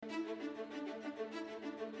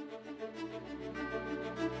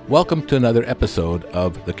Welcome to another episode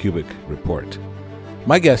of The Cubic Report.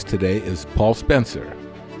 My guest today is Paul Spenser,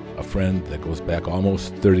 a friend that goes back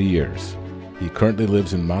almost 30 years. He currently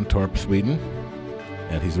lives in Mantorp, Sweden,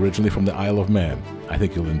 and he's originally from the Isle of Man. I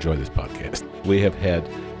think you'll enjoy this podcast. We have had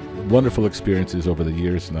wonderful experiences over the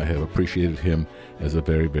years, and I have appreciated him as a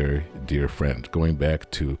very, very dear friend, going back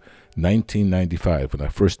to 1995 when I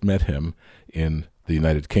first met him in the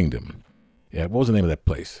United Kingdom. Yeah, what was the name of that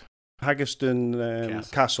place?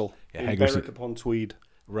 Haggerston Castle in Berwick-upon-Tweed.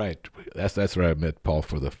 Right. That's where I met Paul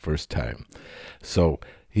for the first time. So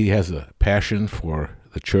he has a passion for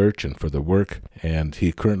the church and for the work, and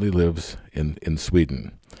he currently lives in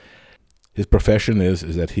Sweden. His profession is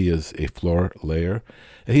that he is a floor layer,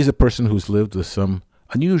 and he's a person who's lived with some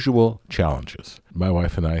unusual challenges. My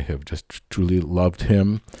wife and I have just truly loved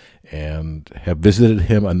him and have visited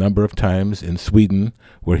him a number of times in Sweden,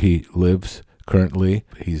 where he lives currently.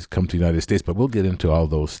 He's come to the United States, but we'll get into all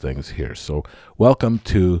those things here. So welcome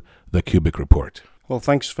to the Cubic Report. Well,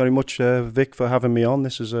 thanks very much, Vic, for having me on.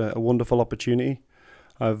 This is a wonderful opportunity.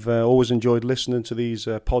 I've always enjoyed listening to these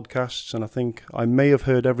podcasts, and I think I may have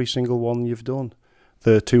heard every single one you've done.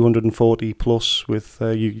 The 240 plus with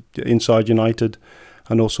Inside United,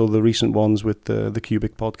 and also the recent ones with the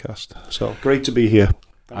Cubic podcast. So great to be here.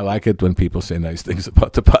 I like it when people say nice things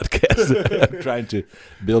about the podcast. I'm trying to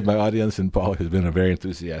build my audience, and Paul has been a very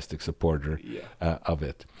enthusiastic supporter of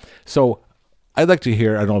it. So I'd like to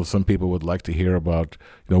hear, I know some people would like to hear about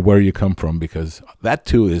where you come from, because that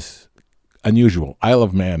too is unusual. Isle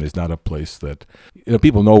of Man is not a place that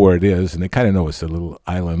people know where it is, and they kind of know it's a little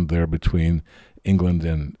island there between England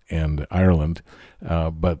and Ireland.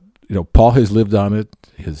 But Paul has lived on it.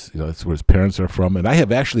 That's where his parents are from, and I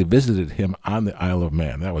have actually visited him on the Isle of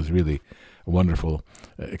Man. That was really a wonderful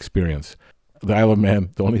experience. The Isle of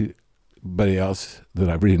Man, the only anybody else that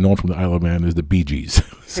I've really known from the Isle of Man is the Bee Gees.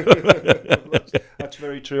 That's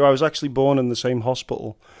very true. I was actually born in the same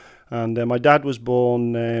hospital, and my dad was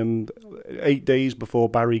born 8 days before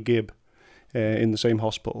Barry Gibb in the same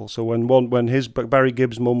hospital. So when Barry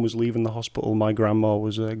Gibb's mum was leaving the hospital, my grandma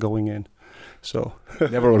was going in. So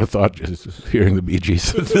never would have thought, just hearing the Bee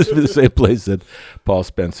Gees, the same place that Paul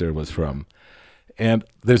Spenser was from. And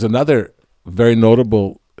there's another very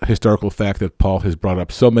notable historical fact that Paul has brought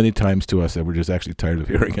up so many times to us that we're just actually tired of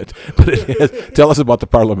hearing it. But tell us about the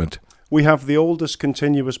Parliament. We have the oldest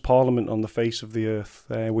continuous parliament on the face of the earth.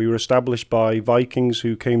 We were established by Vikings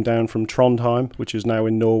who came down from Trondheim, which is now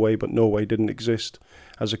in Norway, but Norway didn't exist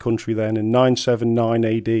as a country then. In 979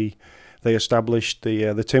 AD, they established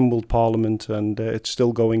the Tyndall Parliament, and it's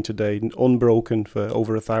still going today, unbroken for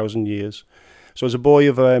over 1,000 years. So as a boy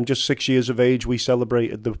of just 6 years of age, we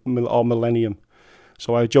celebrated our millennium.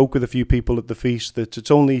 So I joke with a few people at the feast that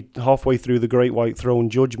it's only halfway through the Great White Throne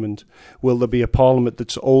judgment will there be a parliament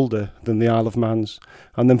that's older than the Isle of Man's.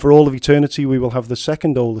 And then for all of eternity, we will have the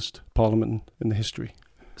second oldest parliament in the history.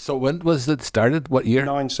 So when was it started? What year?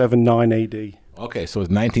 979 AD. Okay, so it's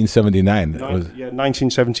 1979.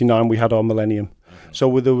 1979 we had our millennium. Okay.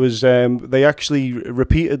 So there was they actually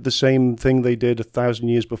repeated the same thing they did 1,000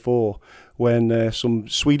 years before, when some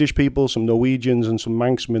Swedish people, some Norwegians, and some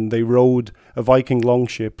Manxmen, they rowed a Viking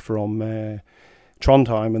longship from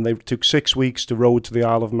Trondheim, and they took 6 weeks to row to the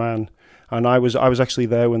Isle of Man. And I was actually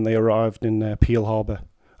there when they arrived in Peel Harbour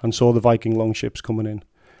and saw the Viking longships coming in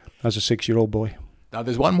as a 6-year-old boy. Now,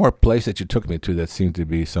 there's one more place that you took me to that seemed to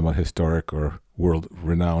be somewhat historic or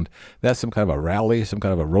world-renowned. That's some kind of a rally, some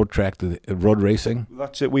kind of a road racing?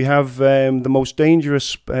 That's it. We have the most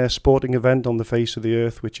dangerous sporting event on the face of the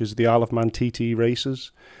earth, which is the Isle of Man TT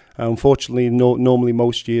races. Unfortunately, normally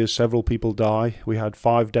most years several people die. We had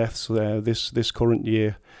 5 deaths this current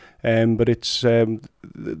year. But it's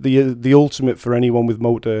the ultimate for anyone with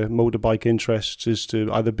motorbike interests is to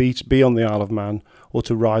either be on the Isle of Man or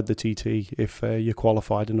to ride the TT if you're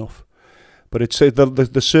qualified enough. But it's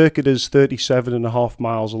the circuit is 37.5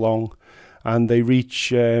 miles long, and they reach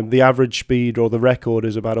the average speed, or the record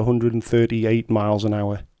is about 138 miles an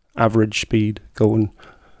hour average speed going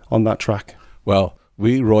on that track. Well,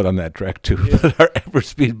 we rode on that track too, but our average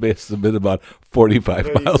speed has been about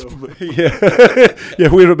 45 miles. Yeah,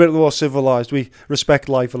 we're a bit more civilized. We respect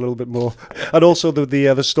life a little bit more, and also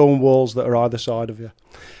the stone walls that are either side of you.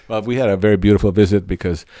 Well, we had a very beautiful visit,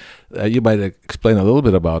 because you might explain a little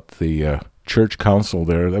bit about the church council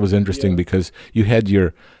there. That was interesting because you had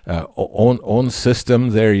your own system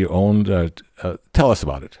there. You owned. Tell us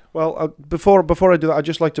about it. Well, before I do that, I'd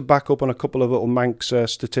just like to back up on a couple of little Manx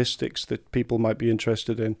statistics that people might be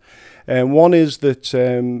interested in. One is that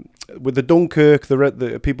with the Dunkirk,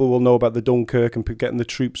 the people will know about the Dunkirk and getting the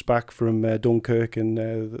troops back from Dunkirk at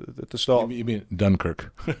the start. You mean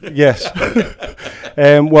Dunkirk? Yes.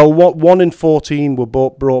 Well, 1 in 14 were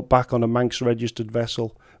brought back on a Manx registered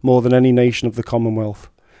vessel, more than any nation of the Commonwealth.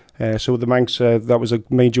 So the Manx, that was a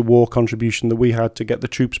major war contribution that we had to get the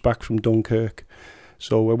troops back from Dunkirk.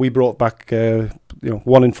 So we brought back,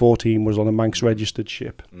 1 in 14 was on a Manx registered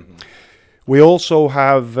ship. Mm-hmm. We also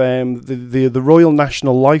have the Royal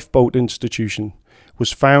National Lifeboat Institution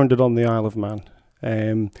was founded on the Isle of Man.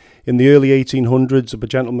 In the early 1800s, a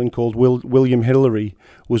gentleman called William Hillary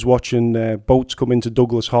was watching boats come into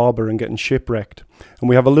Douglas Harbour and getting shipwrecked. And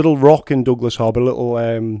we have a little rock in Douglas Harbour,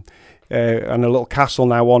 and a little castle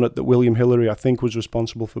now on it that William Hillary, I think, was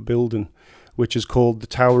responsible for building, which is called the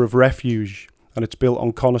Tower of Refuge. And it's built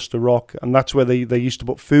on Conister Rock. And that's where they used to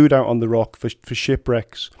put food out on the rock for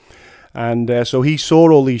shipwrecks. And so he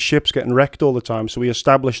saw all these ships getting wrecked all the time. So he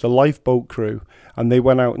established a lifeboat crew, and they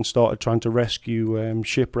went out and started trying to rescue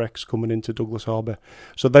shipwrecks coming into Douglas Harbour.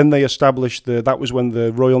 So then they established that was when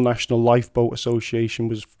the Royal National Lifeboat Association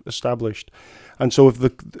was established. And so if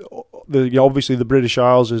obviously the British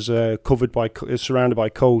Isles is surrounded by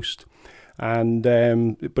coast, and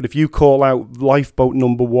but if you call out lifeboat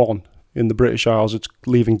number 1 in the British Isles, it's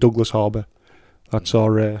leaving Douglas Harbour. That's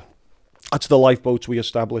that's the lifeboats we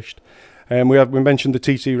established. We mentioned the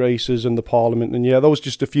TT races and the Parliament, and those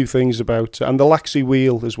just a few things about, and the Laxey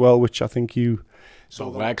Wheel as well, which I think you. So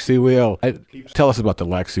Laxey Wheel. Tell us about the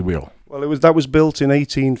Laxey Wheel. Well, that was built in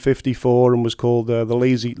 1854 and was called the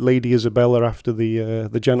Lady Isabella after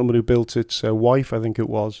the gentleman who built its wife, I think it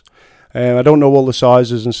was. I don't know all the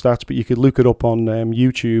sizes and stats, but you could look it up on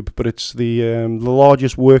YouTube. But it's the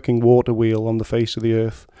largest working water wheel on the face of the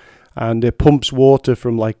earth. And it pumps water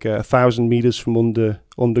from like 1,000 meters from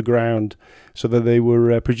underground, so that they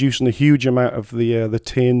were producing a huge amount of the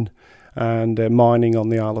tin and mining on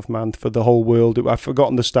the Isle of Man for the whole world. I've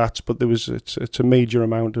forgotten the stats, but it's a major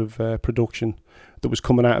amount of production that was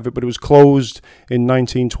coming out of it. But it was closed in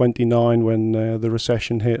 1929 when the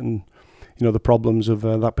recession hit, and the problems of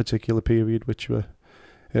that particular period, which were.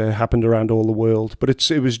 Happened around all the world, but it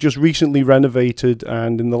was just recently renovated,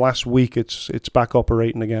 and in the last week it's back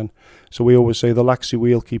operating again. So we always say the Laxey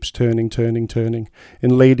Wheel keeps turning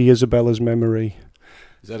in Lady Isabella's memory.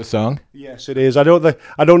 Is that a song? Yes, it is. I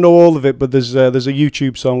don't know all of it, but there's a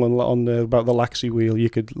YouTube song on about the Laxey Wheel. You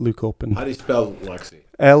could look up. And how do you spell Laxey?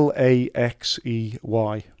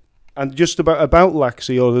 Laxey. And just about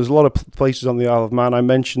Laxey, there's a lot of places on the Isle of Man. I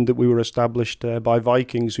mentioned that we were established by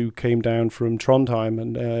Vikings who came down from Trondheim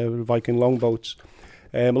and Viking longboats.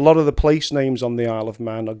 A lot of the place names on the Isle of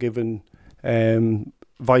Man are given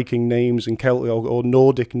Viking names and Celtic or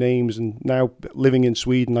Nordic names. And now living in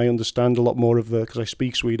Sweden, I understand a lot more because I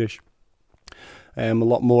speak Swedish. A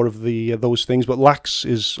lot more of those things. But Lax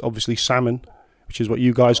is obviously salmon, which is what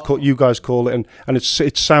you guys call it, and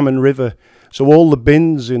it's Salmon River. So all the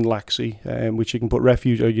bins in Laxey, which you can put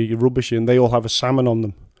your rubbish in, they all have a salmon on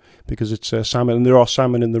them because it's salmon, and there are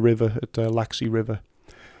salmon in the river at Laxey River.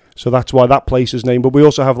 So that's why that place is named. But we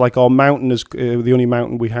also have our mountain is the only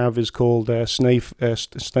mountain we have is called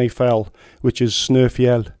Snæfell, which is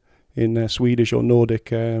Snøfjell in Swedish or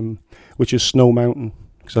Nordic, which is Snow Mountain,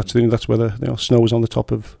 because that's where the snow is on the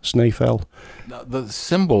top of Snæfell. Now, the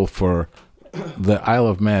symbol for the Isle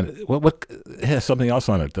of Man, what it has something else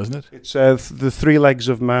on it, doesn't it? It's the 3 legs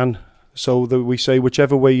of man. So we say,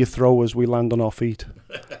 whichever way you throw us, we land on our feet.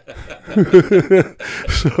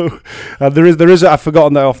 So there is I've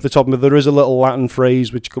forgotten that off the top of me. There is a little Latin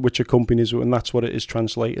phrase which accompanies it, and that's what it is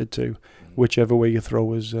translated to. Whichever way you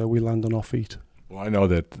throw us, we land on our feet. Well, I know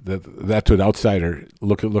that to an outsider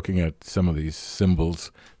looking at some of these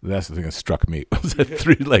symbols, that's the thing that struck me. Was that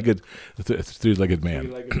three-legged man? Three-legged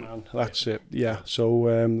man. That's it. Yeah.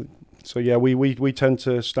 So we tend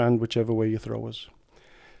to stand whichever way you throw us.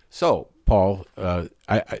 So, Paul, the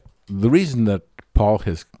reason that Paul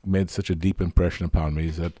has made such a deep impression upon me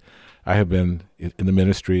is that I have been in the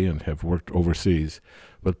ministry and have worked overseas,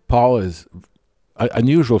 but Paul is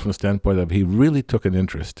unusual from the standpoint of he really took an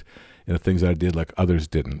interest in the things that I did like others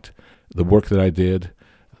didn't. The work that I did,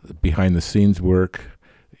 behind-the-scenes work,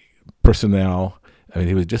 personnel. I mean,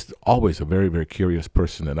 he was just always a very, very curious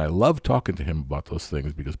person, and I loved talking to him about those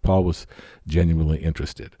things because Paul was genuinely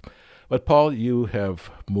interested. But Paul, you have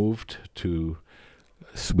moved to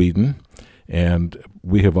Sweden, and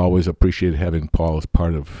we have always appreciated having Paul as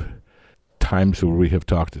part of times where we have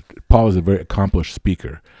talked. Paul is a very accomplished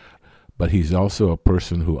speaker, but he's also a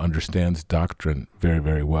person who understands doctrine very,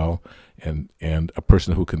 very well, and a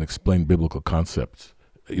person who can explain biblical concepts,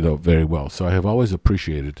 very well. So I have always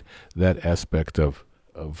appreciated that aspect of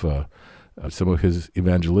some of his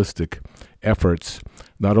evangelistic efforts,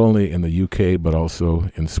 not only in the UK but also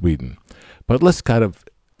in Sweden. But let's kind of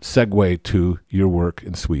segue to your work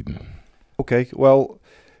in Sweden. Okay, well,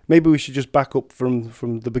 maybe we should just back up from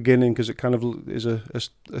the beginning, because it kind of is a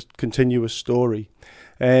continuous story.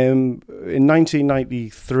 In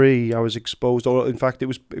 1993, I was exposed, or in fact, it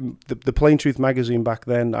was the Plain Truth magazine back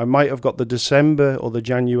then. I might have got the December or the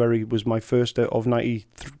January was my first of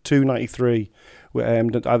 92, 93.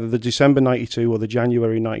 Either the December 92 or the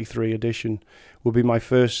January 93 edition would be my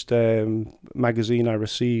first magazine I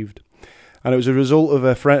received. And it was a result of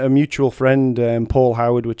a mutual friend, Paul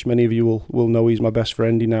Howard, which many of you will know. He's my best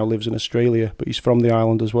friend. He now lives in Australia, but he's from the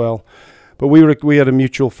island as well. But we had a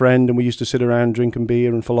mutual friend, and we used to sit around drinking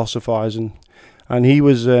beer and philosophizing. And he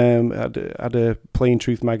was had a Plain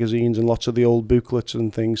Truth magazines and lots of the old booklets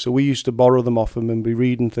and things. So we used to borrow them off him and be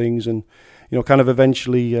reading things. And kind of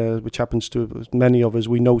eventually, which happens to many of us,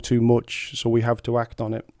 we know too much, so we have to act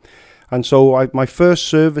on it. And so my first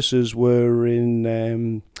services were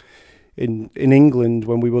in England,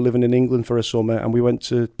 when we were living in England for a summer, and we went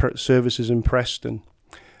to services in Preston,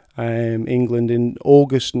 England, in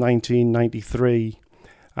August 1993.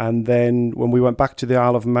 And then when we went back to the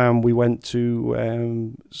Isle of Man, we went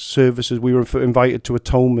to services. We were invited to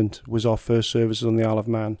Atonement, was our first services on the Isle of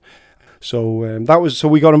Man. So so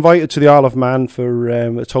we got invited to the Isle of Man for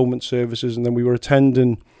Atonement services, and then we were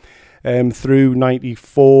attending through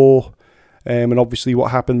 94. And obviously what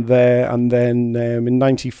happened there. And then in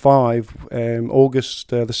 95, August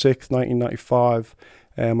the 6th, 1995,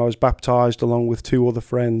 I was baptized along with two other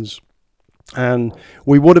friends. And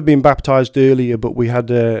we would have been baptized earlier, but we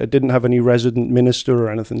didn't have any resident minister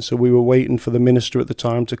or anything. So we were waiting for the minister at the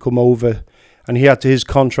time to come over. And his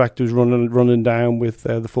contract was running down with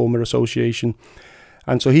the former association.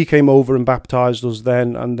 And so he came over and baptized us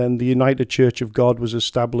then. And then the United Church of God was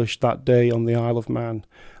established that day on the Isle of Man.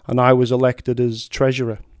 And I was elected as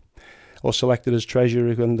treasurer, or selected as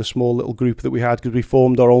treasurer in the small little group that we had, because we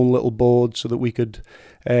formed our own little board so that we could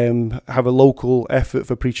have a local effort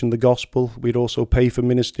for preaching the gospel. We'd also pay for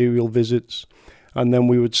ministerial visits, and then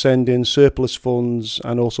we would send in surplus funds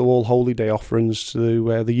and also all Holy Day offerings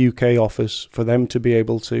to the UK office for them to be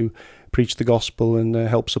able to preach the gospel and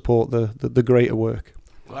help support the greater work.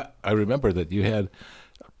 Well, I remember that you had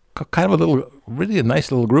kind of a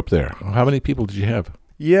nice little group there. How many people did you have?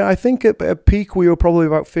 Yeah, I think at peak we were probably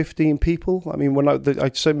about 15 people. I mean, when I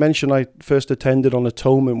mentioned I first attended on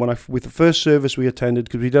Atonement, with the first service we attended,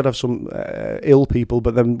 because we did have some ill people,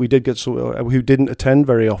 but then we did get some who didn't attend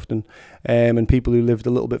very often, and people who lived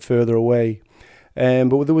a little bit further away.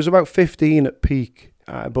 But there was about 15 at peak.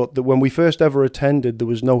 But when we first ever attended, there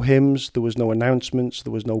was no hymns, there was no announcements,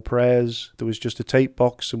 there was no prayers. There was just a tape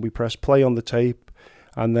box, and we pressed play on the tape,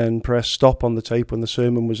 and then pressed stop on the tape when the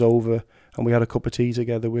sermon was over. And we had a cup of tea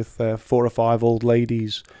together with 4 or 5 old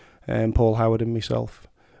ladies, Paul Howard and myself,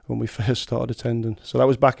 when we first started attending. So that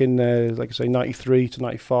was back in, like I say, 93 to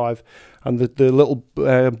 95. And the little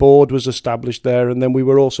board was established there. And then we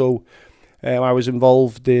were also, I was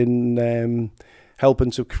involved in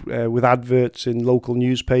helping with adverts in local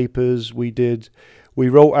newspapers. We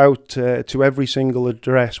wrote out to every single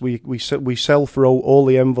address. We self-wrote all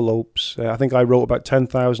the envelopes. I think I wrote about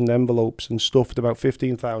 10,000 envelopes and stuffed about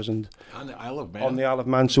 15,000 on the Isle of Man. On the Isle of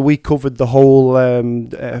Man. So we covered the whole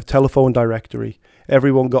telephone directory.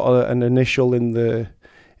 Everyone got an initial in the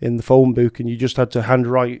phone book, and you just had to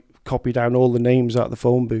handwrite, copy down all the names out of the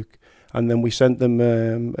phone book. And then we sent them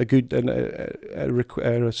a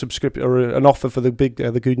subscription or an offer for the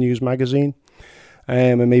Good News magazine.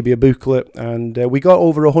 And maybe a booklet, and we got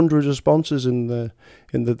over 100 responses in the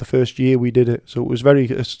first year we did it. So it was very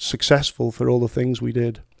successful for all the things we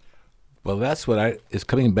did. Well, that's what is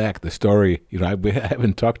coming back. The story, I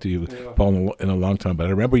haven't talked to you, Paul, in a long time, but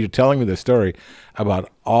I remember you telling me the story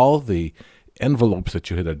about all the envelopes that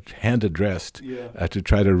you had hand addressed to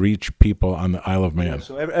try to reach people on the Isle of Man. Yeah,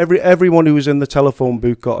 so everyone who was in the telephone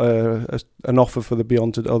book got an offer for the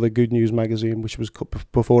Beyond Today, or the Good News magazine, which was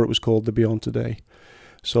before it was called the Beyond Today.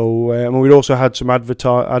 So and we also had some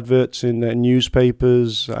adverts in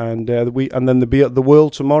newspapers, and then the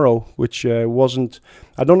World Tomorrow, which wasn't.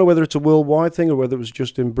 I don't know whether it's a worldwide thing or whether it was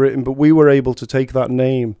just in Britain, but we were able to take that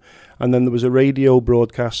name, and then there was a radio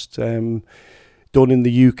broadcast done in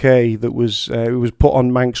the UK that was it was put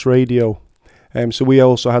on Manx Radio, so we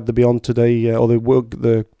also had the Beyond Today or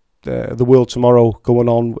the World Tomorrow going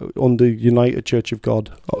on under United Church of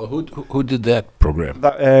God. Well, who did that program?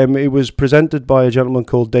 It was presented by a gentleman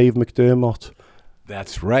called Dave McDermott.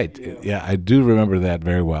 That's right. Yeah, I do remember that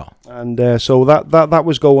very well. And so that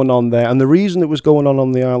was going on there. And the reason it was going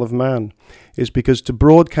on the Isle of Man is because to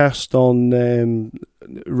broadcast on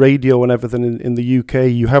radio and everything in the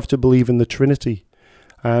UK, you have to believe in the Trinity.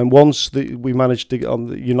 And once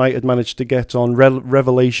United managed to get on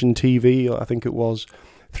Revelation TV, I think it was,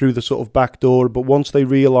 through the sort of back door. But once they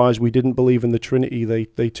realised we didn't believe in the Trinity,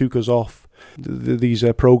 they took us off these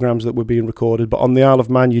programmes that were being recorded. But on the Isle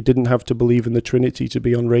of Man, you didn't have to believe in the Trinity to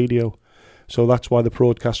be on radio. So that's why the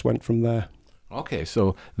broadcast went from there. Okay,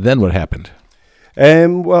 so then what happened?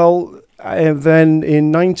 Then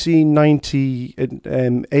in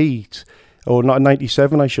 1998, or not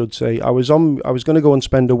 97, I should say, I was going to go and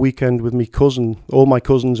spend a weekend with my cousin. All my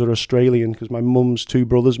cousins are Australian because my mum's two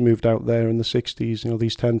brothers moved out there in the 60s,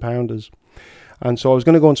 these 10-pounders. And so I was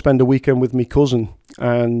going to go and spend a weekend with my cousin.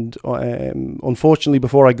 And unfortunately,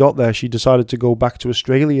 before I got there, she decided to go back to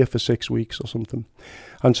Australia for 6 weeks or something.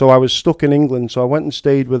 And so I was stuck in England. So I went and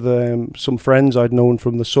stayed with some friends I'd known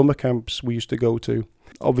from the summer camps we used to go to.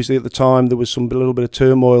 Obviously, at the time, there was a little bit of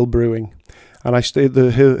turmoil brewing. And I stayed.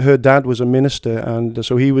 Her dad was a minister, and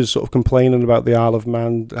so he was sort of complaining about the Isle of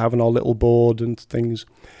Man having our little board and things,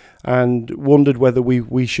 and wondered whether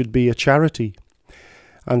we should be a charity.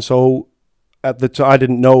 And so at the time, I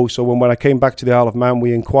didn't know. So when I came back to the Isle of Man,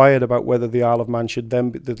 we inquired about whether the Isle of Man should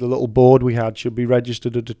then the little board we had should be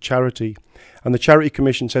registered as a charity, and the Charity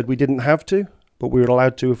Commission said we didn't have to, but we were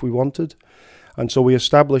allowed to if we wanted, and so we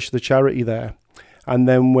established the charity there. And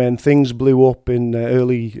then when things blew up in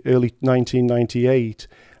early 1998,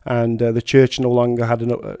 and the church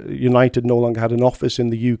United no longer had an office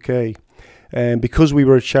in the UK, and because we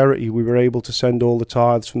were a charity, we were able to send all the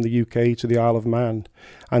tithes from the UK to the Isle of Man.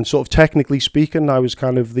 And sort of technically speaking, I was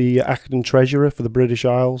kind of the acting treasurer for the British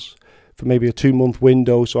Isles for maybe a 2-month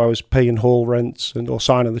window. So I was paying hall rents or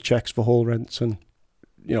signing the checks for hall rents and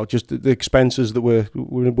just the expenses that were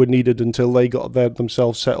needed until they got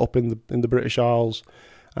themselves set up in the British Isles,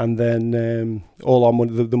 and then all our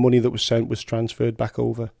money, the money that was sent, was transferred back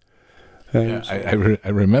over. I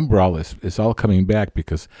remember all this. It's all coming back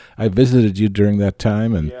because I visited you during that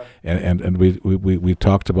time, and we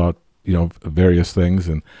talked about various things,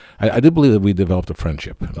 and I do believe that we developed a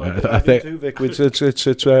friendship. I think too, Vic. It's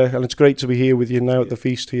and it's great to be here with you now at the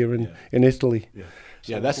feast here in Italy. Yeah.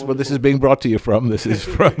 Yeah, that's what this is being brought to you from. This is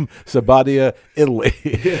from Sabbatia, Italy.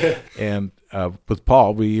 And with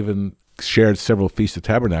Paul, we even shared several Feast of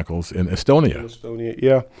Tabernacles in Estonia.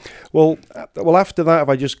 Yeah. Well, after that, if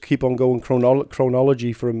I just keep on going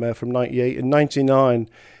chronology from 98, in 99,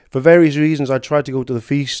 for various reasons, I tried to go to the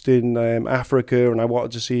feast in Africa, and I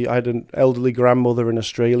wanted to see, I had an elderly grandmother in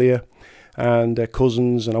Australia, and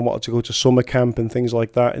cousins, and I wanted to go to summer camp and things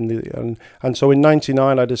like that. And so in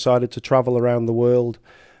 99, I decided to travel around the world,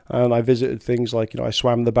 and I visited things like, I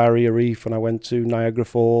swam the Barrier Reef, and I went to Niagara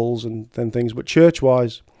Falls and then things. But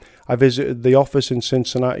church-wise, I visited the office in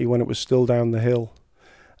Cincinnati when it was still down the hill,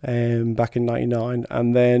 back in 99.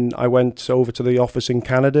 And then I went over to the office in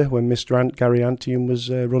Canada when Mr. Gary Antium was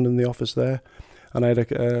running the office there, and I had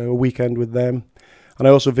a weekend with them. And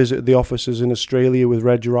I also visited the offices in Australia with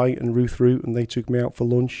Reg Wright and Ruth Root, and they took me out for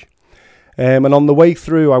lunch. And on the way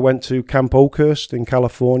through, I went to Camp Oakhurst in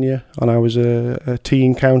California, and I was a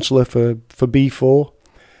teen counsellor for B4.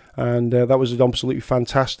 And that was an absolutely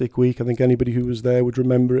fantastic week. I think anybody who was there would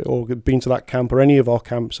remember it, or had been to that camp or any of our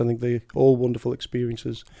camps. I think they're all wonderful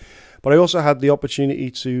experiences. But I also had the opportunity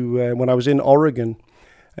to, when I was in Oregon,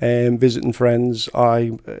 visiting friends,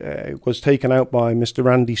 I was taken out by Mr.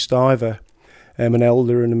 Randy Stiver, an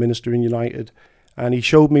elder and a minister in United, and he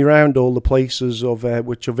showed me around all the places of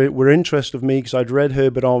which were interest of me, because I'd read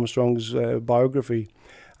Herbert Armstrong's biography,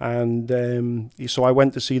 and so I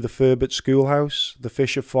went to see the Furbert Schoolhouse, the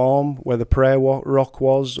Fisher Farm, where the Prayer Rock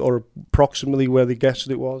was, or approximately where they guessed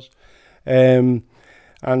it was, and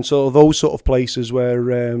so those sort of places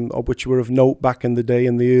which were of note back in the day,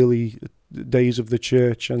 in the early days of the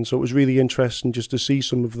church. And so it was really interesting just to see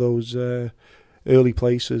some of those early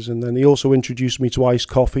places. And then he also introduced me to iced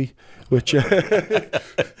coffee, which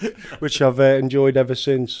which I've enjoyed ever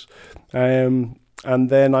since. And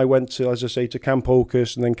then I went to, as I say, to Camp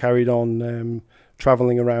Oakhurst, and then carried on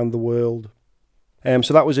travelling around the world.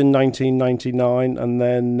 So that was in 1999, and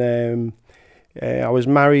then I was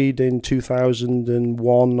married in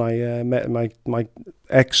 2001. I met my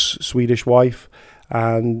ex-Swedish wife,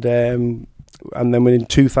 and then in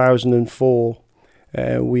 2004.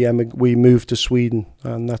 We moved to Sweden,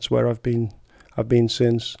 and that's where I've been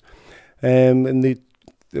since.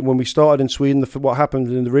 When we started in Sweden, what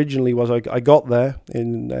happened originally was I got there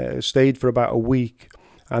and stayed for about a week,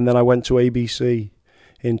 and then I went to ABC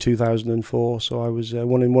in 2004. So I was in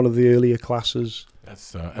one of the earlier classes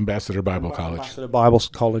That's Ambassador Bible College. Ambassador Bible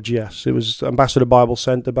College, yes. It was Ambassador Bible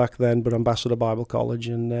Centre back then, but Ambassador Bible College.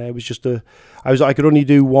 And it was just I could only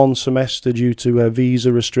do one semester due to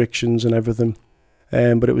visa restrictions and everything.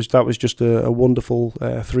 But that was just a wonderful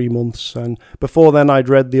 3 months. And before then, I'd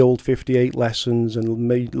read the old 58 lessons and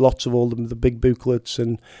made lots of all the big booklets.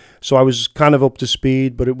 And so I was kind of up to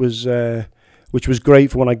speed, but it was... which was great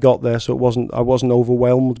for when I got there, so I wasn't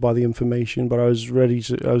overwhelmed by the information, but I was ready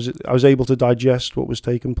to. I was able to digest what was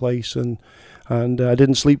taking place, and I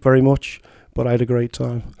didn't sleep very much, but I had a great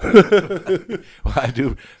time. Well, I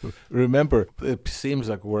do remember. It seems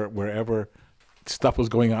like wherever stuff was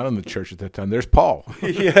going on in the church at that time, there's Paul.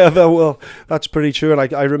 Yeah, well, that's pretty true. And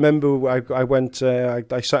I remember I went.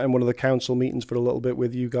 I sat in one of the council meetings for a little bit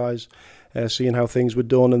with you guys. Seeing how things were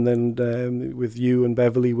done, and then with you and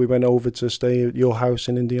Beverly, we went over to stay at your house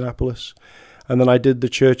in Indianapolis, and then I did the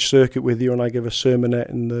church circuit with you, and I gave a sermonette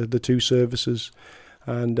in the 2 services,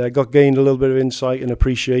 and gained a little bit of insight and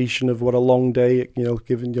appreciation of what a long day,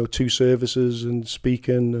 giving 2 services and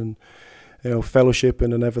speaking and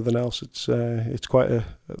fellowshipping and everything else. It's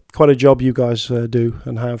quite a job you guys do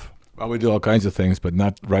and have. Well, we do all kinds of things, but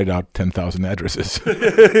not write out 10,000 addresses.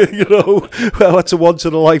 Well, that's a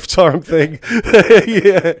once-in-a-lifetime thing.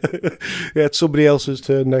 Yeah, it's somebody else's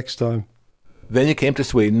turn next time. Then you came to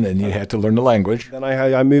Sweden, and you had to learn the language. Then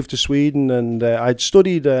I moved to Sweden, and I'd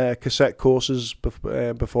studied cassette courses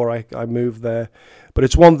before I moved there. But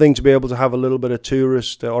it's one thing to be able to have a little bit of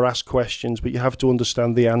tourist or ask questions, but you have to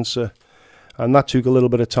understand the answer. And that took a little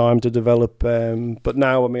bit of time to develop. But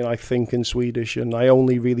now, I think in Swedish, and I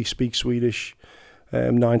only really speak Swedish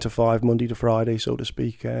 9 to 5, Monday to Friday, so to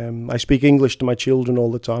speak. I speak English to my children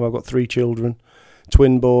all the time. I've got 3 children,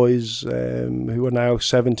 twin boys who are now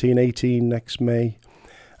 17, 18 next May,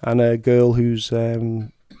 and a girl who's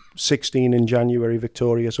 16 in January,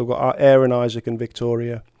 Victoria. So I've got Aaron, Isaac, and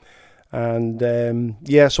Victoria. And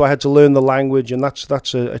so I had to learn the language, and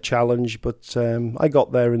that's a challenge. But I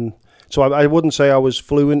got there, and so I wouldn't say I was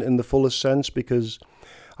fluent in the fullest sense, because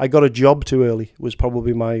I got a job too early, was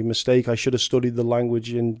probably my mistake. I should have studied the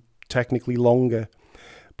language in technically longer.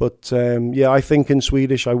 But I think in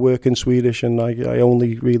Swedish, I work in Swedish, and I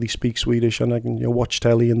only really speak Swedish, and I can watch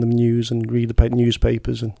telly and the news and read the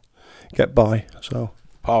newspapers and get by. So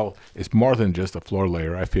Paul is more than just a floor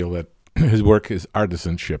layer. I feel that his work is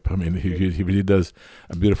artisanship. He really does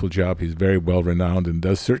a beautiful job. He's very well renowned and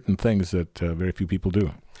does certain things that very few people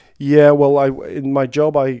do. Yeah, well, in my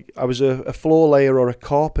job, I was a floor layer or a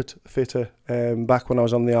carpet fitter back when I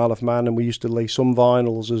was on the Isle of Man, and we used to lay some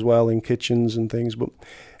vinyls as well in kitchens and things. But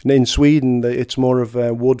in Sweden, it's more of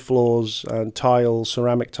wood floors and tiles,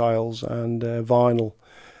 ceramic tiles, and vinyl.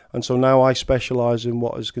 And so now I specialise in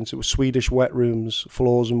what is considered Swedish wet rooms,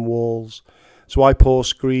 floors and walls. So I pour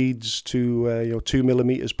screeds to 2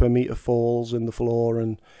 millimeters per meter falls in the floor,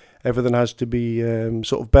 and everything has to be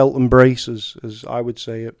sort of belt and braces, as I would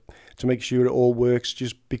say it, to make sure it all works.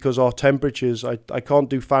 Just because our temperatures, I can't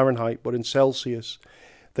do Fahrenheit, but in Celsius,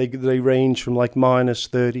 they range from like minus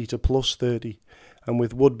 30 to plus 30. And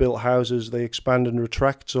with wood-built houses, they expand and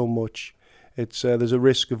retract so much. There's a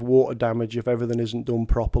risk of water damage if everything isn't done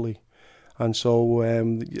properly. And so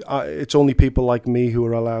it's only people like me who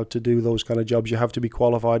are allowed to do those kind of jobs. You have to be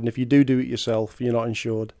qualified, and if you do it yourself, you're not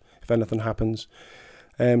insured if anything happens.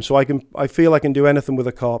 So I feel I can do anything with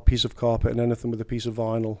a piece of carpet and anything with a piece of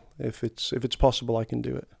vinyl. If it's possible, I can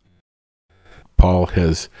do it. Paul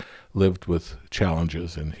has lived with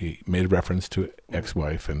challenges, and he made reference to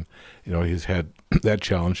ex-wife, and he's had that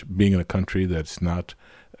challenge being in a country that's not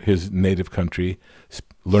his native country,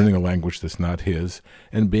 learning a language that's not his,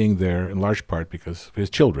 and being there in large part because of his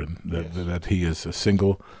children, that he is a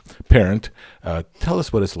single parent. Tell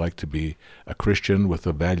us what it's like to be a Christian with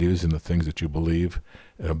the values and the things that you believe,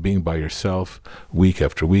 being by yourself week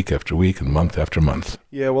after week after week and month after month.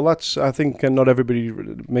 Yeah, well, I think not everybody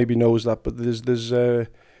maybe knows that, but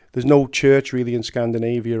there's no church really in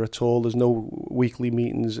Scandinavia at all. There's no weekly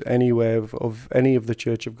meetings anywhere of any of the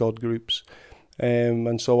Church of God groups.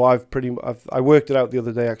 And so I worked it out the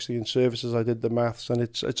other day actually in services. I did the maths, and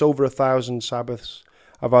it's over 1,000 Sabbaths.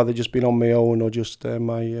 I've either just been on my own or just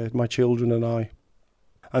my children and I.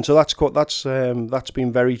 And so that's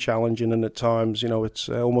been very challenging, and at times it's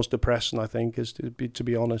almost depressing. I think to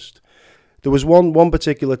be honest. There was one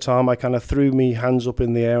particular time I kind of threw me hands up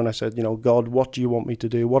in the air and I said, God, what do you want me to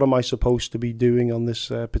do? What am I supposed to be doing on this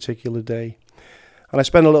particular day? And I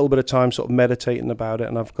spent a little bit of time sort of meditating about it,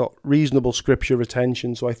 and I've got reasonable scripture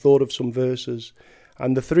retention, so I thought of some verses.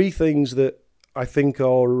 And the 3 things that I think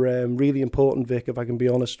are really important, Vic, if I can be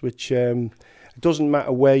honest, which doesn't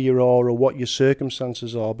matter where you are or what your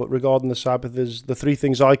circumstances are, but regarding the Sabbath, is the three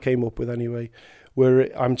things I came up with anyway, where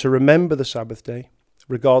I'm to remember the Sabbath day,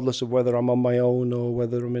 regardless of whether I'm on my own or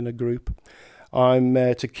whether I'm in a group. I'm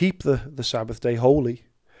to keep the Sabbath day holy,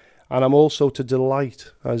 and I'm also to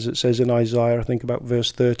delight, as it says in Isaiah, I think about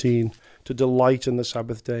verse 13, to delight in the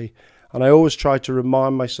Sabbath day. And I always try to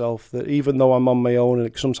remind myself that even though I'm on my own,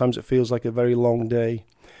 and sometimes it feels like a very long day,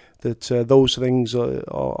 that those things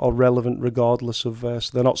are relevant regardless of,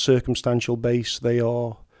 so they're not circumstantial based, they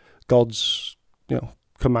are God's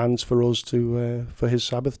commands for us to for His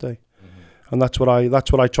Sabbath day. Mm-hmm. And that's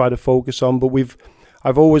what I try to focus on. But we've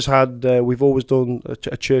always done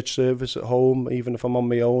a church service at home, even if I'm on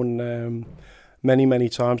my own, many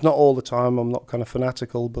times. Not all the time, I'm not kind of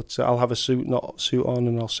fanatical, but I'll have a suit on,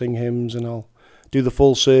 and I'll sing hymns, and I'll do the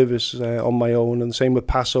full service on my own. And the same with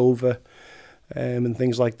Passover and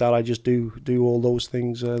things like that. I just do all those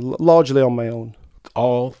things largely on my own.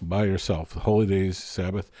 All by yourself, holy days,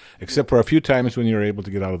 Sabbath, except for a few times when you're able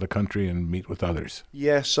to get out of the country and meet with others.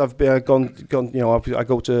 Yes, I've gone. I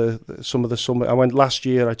go to some of the summer. I went last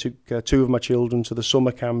year. I took two of my children to the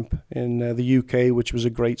summer camp in the UK, which was a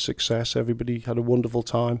great success. Everybody had a wonderful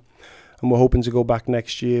time, and we're hoping to go back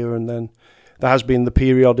next year. And then there has been the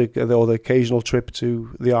periodic or the occasional trip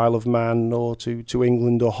to the Isle of Man or to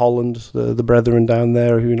England or Holland. The brethren down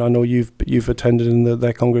there, who I know you've attended in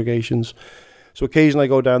their congregations. So occasionally I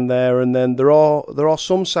go down there, and then there are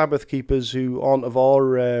some Sabbath keepers who aren't of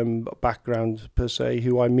our background per se,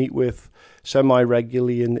 who I meet with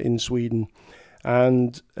semi-regularly in Sweden.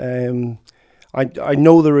 And I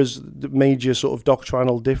know there is major sort of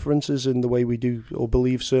doctrinal differences in the way we do or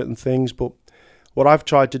believe certain things, but what I've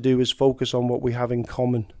tried to do is focus on what we have in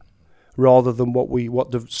common rather than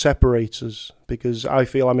what separates us, because I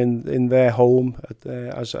feel I'm in their home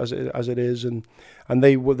as it is, and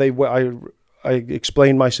I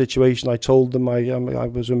explained my situation. I told them I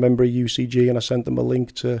was a member of UCG, and I sent them a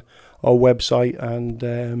link to our website,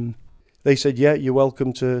 and they said, yeah, you're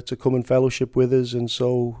welcome to come and fellowship with us. And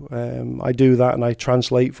so I do that, and I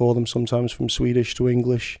translate for them sometimes from Swedish to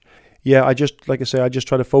English. Yeah, I just try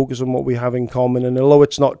to focus on what we have in common. And although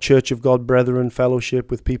it's not Church of God Brethren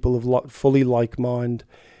fellowship with people of fully like mind,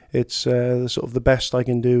 it's sort of the best I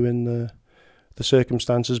can do in the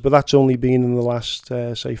circumstances. But that's only been in the last,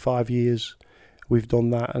 say, 5 years. We've done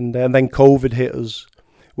that, and then COVID hit us,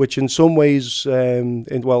 which in some ways,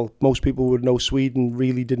 most people would know Sweden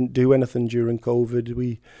really didn't do anything during COVID.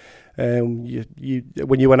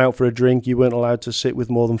 When you went out for a drink, you weren't allowed to sit with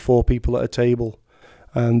more than 4 people at a table,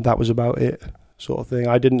 and that was about it, sort of thing.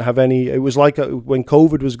 I didn't have any. It was like when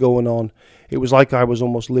COVID was going on, it was like I was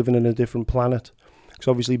almost living in a different planet. Because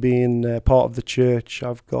obviously, being part of the church,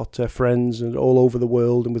 I've got friends all over the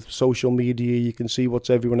world, and with social media, you can see what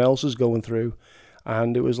everyone else is going through.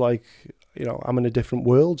 And it was like, I'm in a different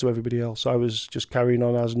world to everybody else. I was just carrying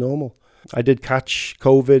on as normal. I did catch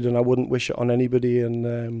COVID, and I wouldn't wish it on anybody.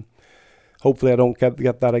 And hopefully I don't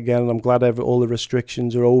get that again. And I'm glad all the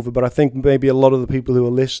restrictions are over. But I think maybe a lot of the people who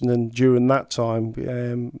are listening during that time,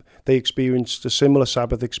 they experienced a similar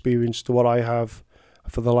Sabbath experience to what I have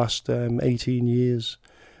for the last 18 years,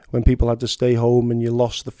 when people had to stay home and you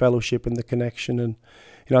lost the fellowship and the connection. And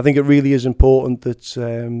I think it really is important that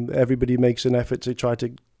everybody makes an effort to try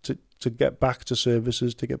to get back to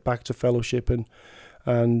services, to get back to fellowship,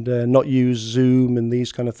 and not use Zoom and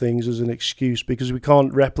these kind of things as an excuse, because we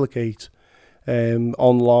can't replicate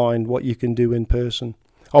online what you can do in person.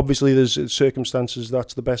 Obviously, there's circumstances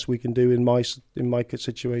that's the best we can do in my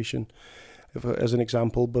situation, as an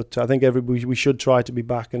example. But I think we should try to be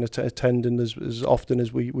back and attending as often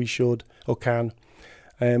as we should or can.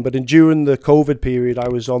 But during the COVID period, I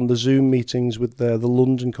was on the Zoom meetings with the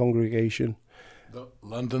London congregation. The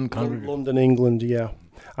London congregation? London, England, yeah.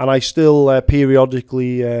 And I still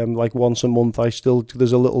periodically, like once a month,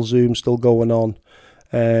 there's a little Zoom still going on.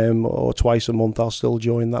 Or twice a month, I'll still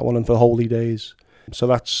join that one, and for holy days. So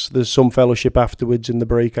there's some fellowship afterwards in the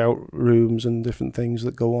breakout rooms and different things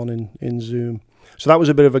that go on in Zoom. So that was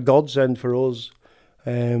a bit of a godsend for us.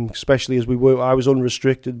 Especially as I was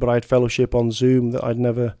unrestricted, but I had fellowship on Zoom that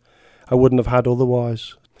I wouldn't have had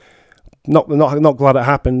otherwise. Not glad it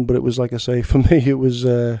happened, but it was, like I say, for me,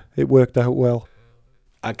 it worked out well.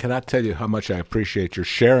 I cannot tell you how much I appreciate your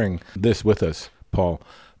sharing this with us, Paul,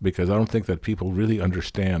 because I don't think that people really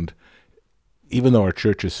understand, even though our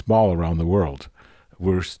church is small around the world,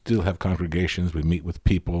 we still have congregations. We meet with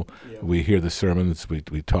people. Yeah. We hear the sermons.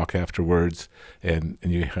 We talk afterwards, and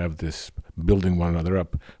you have this building one another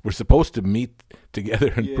up. We're supposed to meet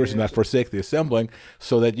together in person, not forsake the assembling,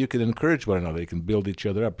 so that you can encourage one another. You can build each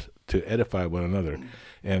other up to edify one another.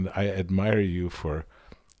 And I admire you for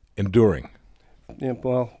enduring. Yeah,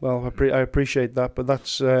 well, I appreciate that, but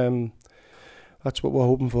that's what we're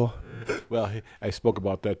hoping for. Well, I spoke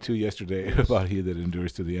about that too yesterday, about he that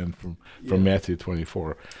endures to the end from Matthew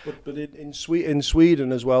 24. But in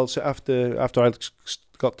Sweden as well. So after I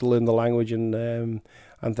got to learn the language and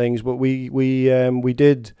things, but we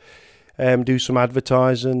did do some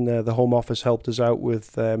advertising. The Home Office helped us out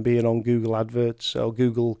with being on Google adverts or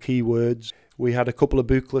Google keywords. We had a couple of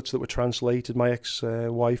booklets that were translated. My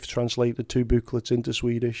ex-wife translated 2 booklets into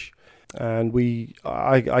Swedish. And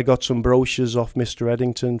I got some brochures off Mr.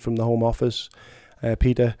 Eddington from the Home Office,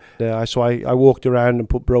 Peter. So I walked around and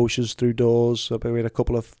put brochures through doors. So we had a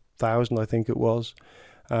couple of thousand, I think it was.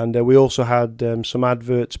 And we also had some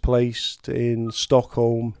adverts placed in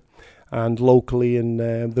Stockholm and locally in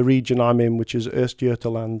the region I'm in, which is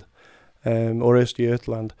Östergötland, or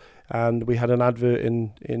Östergötland. And we had an advert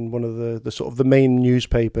in one of the sort of the main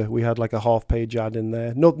newspaper. We had like a half-page ad in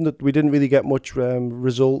there. Nothing that we didn't really get much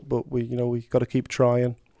result, but we got to keep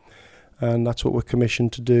trying, and that's what we're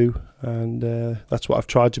commissioned to do. And that's what I've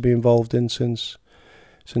tried to be involved in since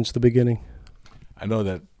the beginning. I know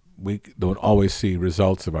that we don't always see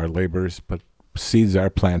results of our labors, but seeds are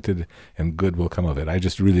planted and good will come of it. I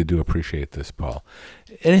just really do appreciate this, Paul.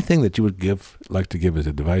 Anything that you would like to give as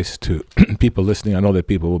advice to people listening? I know that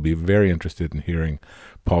people will be very interested in hearing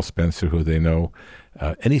Paul Spenser, who they know.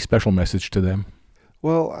 Any special message to them?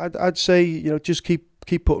 Well, I'd say, just keep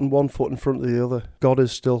putting one foot in front of the other. God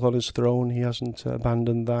is still on his throne. He hasn't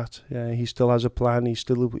abandoned that. He still has a plan. He's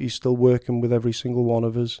still working with every single one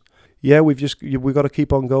of us. Yeah, we've got to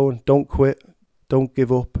keep on going. Don't quit. Don't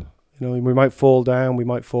give up. We might fall down, we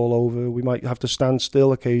might fall over, we might have to stand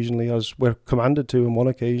still occasionally, as we're commanded to on one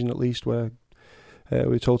occasion at least, where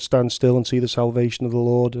we're told stand still and see the salvation of the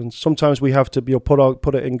Lord. And sometimes we have to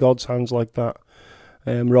put it in God's hands like that,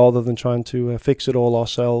 rather than trying to fix it all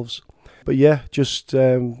ourselves. But yeah, just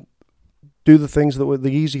do the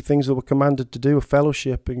easy things that we're commanded to do, a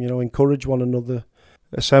fellowship, and encourage one another,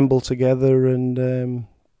 assemble together, and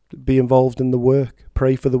be involved in the work,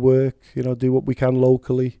 pray for the work, do what we can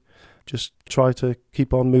locally. Just try to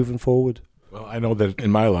keep on moving forward. Well, I know that in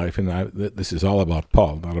my life, and this is all about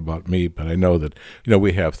Paul, not about me, but I know that,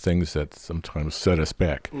 we have things that sometimes set us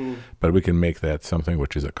back, but we can make that something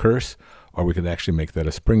which is a curse, or we can actually make that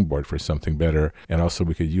a springboard for something better, and also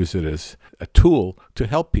we could use it as a tool to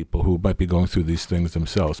help people who might be going through these things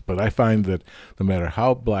themselves. But I find that no matter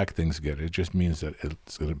how black things get, it just means that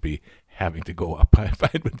it's going to be having to go up. I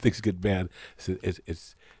find when things get bad,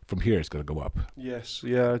 it's from here it's going to go up. Yes,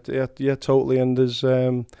 yeah, totally. And there's,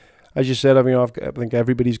 as you said, I think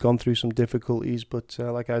everybody's gone through some difficulties, but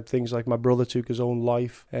I had things like my brother took his own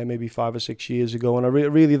life maybe 5 or 6 years ago, and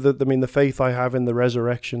the faith I have in the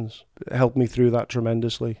resurrections helped me through that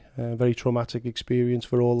tremendously. Very traumatic experience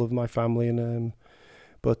for all of my family, and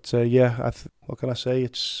what can I say?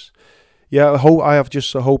 I have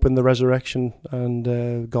just a hope in the resurrection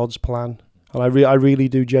and God's plan. And I really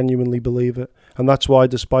do genuinely believe it. And that's why,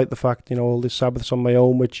 despite the fact, all this Sabbaths on my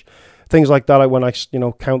own, which things like that, when I,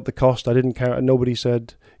 count the cost, I didn't count, and nobody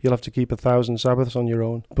said you'll have to keep 1,000 Sabbaths on your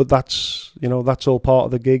own. But that's all part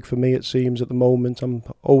of the gig for me, it seems, at the moment. I'm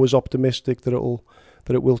always optimistic that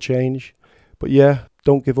it will change. But yeah,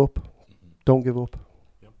 don't give up. Don't give up.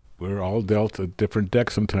 We're all dealt a different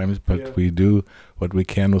deck sometimes, but we do what we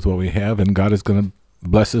can with what we have, and God is going to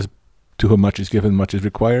bless us. To whom much is given, much is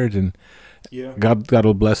required, and God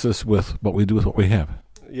will bless us with what we do with what we have.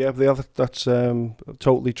 Yeah, that's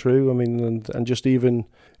totally true. I mean, and just even,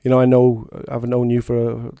 I know I've known you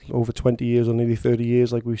for over 20 years or nearly 30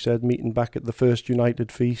 years, like we said, meeting back at the first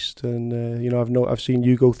United Feast, and I've seen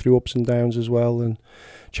you go through ups and downs as well, and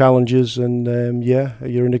challenges, and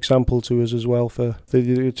you're an example to us as well.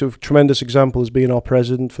 It's a tremendous example as being our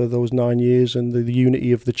president for those 9 years, and the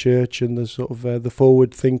unity of the church, and the sort of the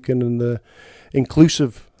forward thinking and the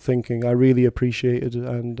inclusive thinking. I really appreciate it,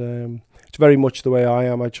 and it's very much the way I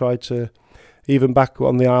am. I try to, even back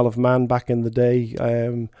on the Isle of Man back in the day,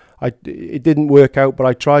 it didn't work out, but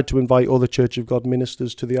I tried to invite other Church of God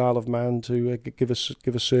ministers to the Isle of Man to give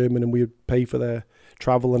a sermon, and we would pay for their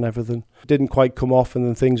travel and everything. It didn't quite come off, and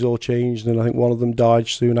then things all changed, and I think one of them died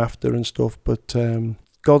soon after and stuff. But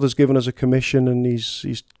God has given us a commission, and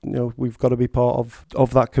he's we've got to be part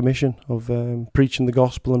of that commission of preaching the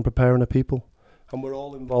gospel and preparing a people. And we're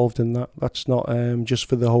all involved in that. That's not just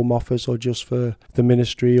for the Home Office or just for the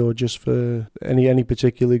ministry or just for any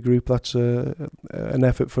particular group. That's an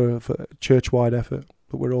effort for a church-wide effort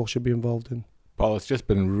that we all should be involved in. Paul, it's just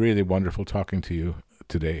been really wonderful talking to you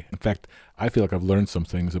today. In fact, I feel like I've learned some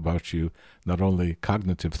things about you, not only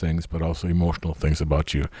cognitive things, but also emotional things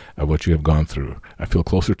about you, what you have gone through. I feel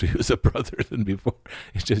closer to you as a brother than before.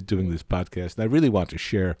 It's just doing this podcast. And I really want to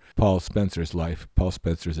share Paul Spenser's life, Paul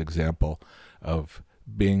Spenser's example of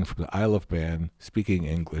being from the Isle of Man, speaking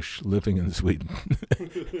English, living in Sweden,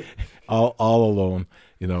 all alone,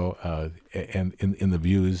 and in the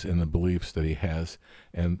views and the beliefs that he has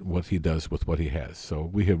and what he does with what he has. So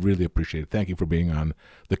we have really appreciated it. Thank you for being on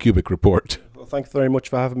the Cubic Report. Well, thanks very much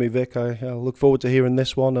for having me, Vic. I look forward to hearing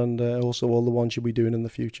this one and also all the ones you'll be doing in the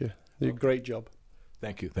future. You do a great job.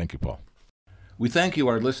 Thank you. Thank you, Paul. We thank you,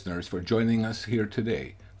 our listeners, for joining us here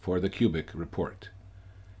today for the Cubic Report.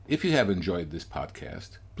 If you have enjoyed this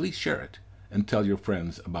podcast, please share it and tell your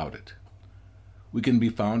friends about it. We can be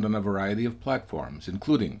found on a variety of platforms,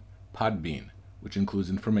 including Podbean, which includes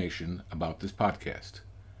information about this podcast,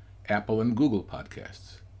 Apple and Google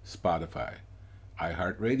Podcasts, Spotify,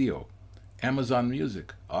 iHeartRadio, Amazon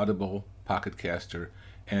Music, Audible, Pocket Caster,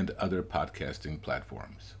 and other podcasting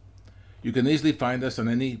platforms. You can easily find us on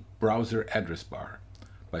any browser address bar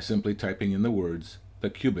by simply typing in the words, The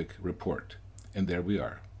Cubic Report, and there we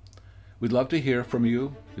are. We'd love to hear from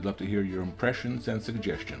you. We'd love to hear your impressions and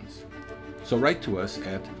suggestions. So write to us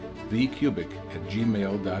at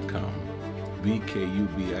vcubic@gmail.com,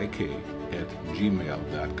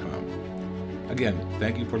 vkubik@gmail.com. Again,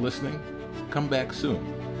 thank you for listening. Come back soon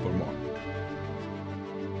for more.